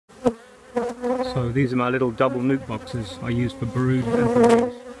So these are my little double nuke boxes I use for brood and for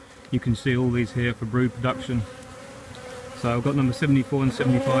bees. You can see all these here for brood production. So I've got number 74 and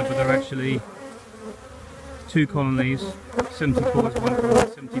 75, but they're actually two colonies. 74 is one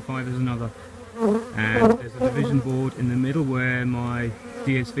colony, 75 is another. And there's a division board in the middle where my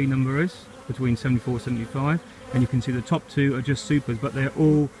DSV number is, between 74 and 75. And you can see the top two are just supers, but they're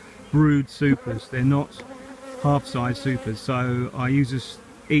all brood supers. They're not half-size supers. So I use this,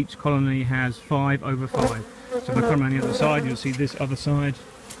 each colony has 5 over 5. So if I come around the other side, you'll see this other side.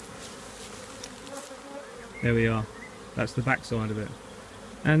 There we are. That's the back side of it.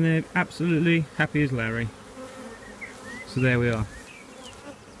 And they're absolutely happy as Larry. So there we are.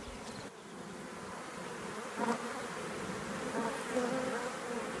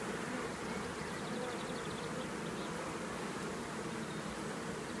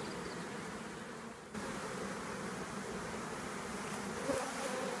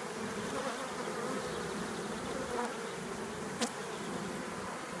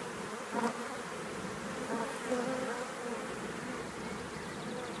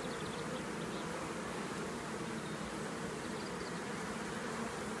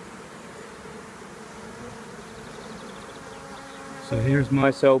 So here's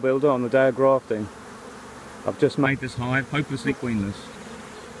my cell builder on the day of grafting. I've just made this hive hopelessly queenless.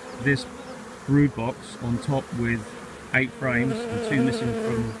 This brood box on top with 8 frames and 2 missing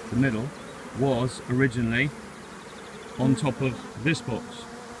from the middle was originally on top of this box.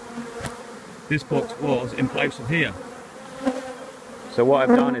 This box was in place of here. So what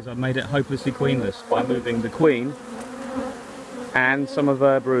I've done is I've made it hopelessly queenless by moving the queen and some of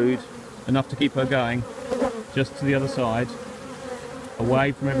her brood, enough to keep her going, just to the other side,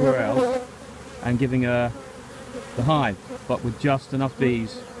 away from everywhere else, and giving her the hive, but with just enough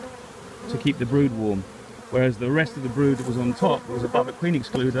bees to keep the brood warm. Whereas the rest of the brood that was on top, that was above a queen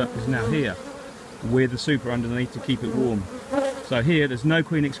excluder, is now here with the super underneath to keep it warm. So here there's no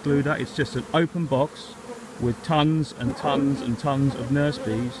queen excluder, it's just an open box with tons and tons and tons of nurse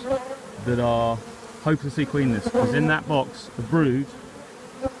bees that are hopelessly queenless, because in that box the brood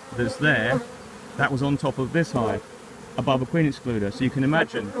that's there, that was on top of this hive above a queen excluder. So you can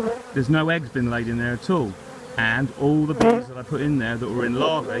imagine there's no eggs been laid in there at all, and all the bees that I put in there that were in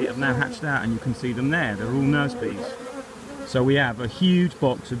larvae have now hatched out, and you can see them there, they're all nurse bees. So we have a huge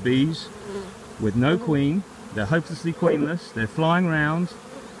box of bees with no queen, they're hopelessly queenless, they're flying around,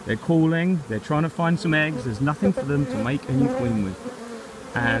 they're calling, they're trying to find some eggs, there's nothing for them to make a new queen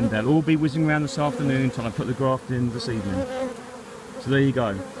with. And they'll all be whizzing around this afternoon until I put the graft in this evening. So there you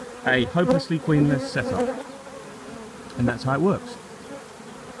go, a hopelessly queenless setup. And that's how it works.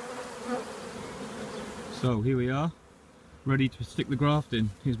 So here we are, ready to stick the graft in.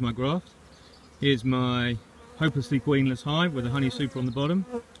 Here's my graft. Here's my hopelessly queenless hive with a honey super on the bottom,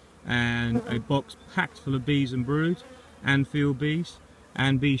 and a box packed full of bees and brood, and field bees,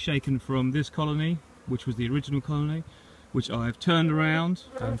 and bees shaken from this colony, which was the original colony, which I've turned around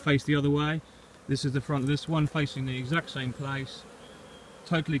and faced the other way. This is the front of this one, facing the exact same place.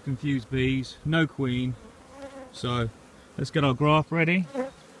 Totally confused bees, no queen. So let's get our graft ready.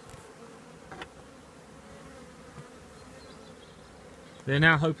 They're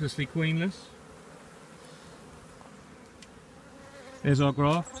now hopelessly queenless. There's our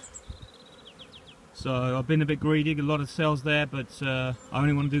graft. So I've been a bit greedy, a lot of cells there, but I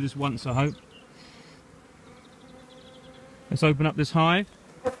only want to do this once, I hope. Let's open up this hive.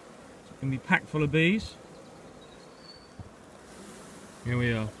 It's going to be packed full of bees. Here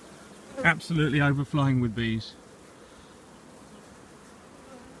we are. Absolutely overflowing with bees.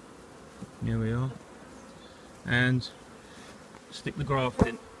 Here we are. And stick the graft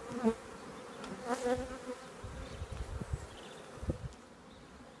in.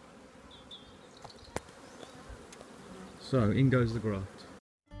 So in goes the graft.